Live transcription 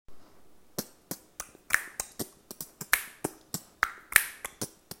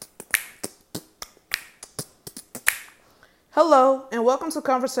Hello, and welcome to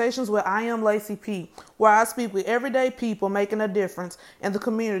Conversations with I Am Lacey P, where I speak with everyday people making a difference in the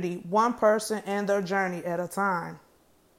community, one person and their journey at a time.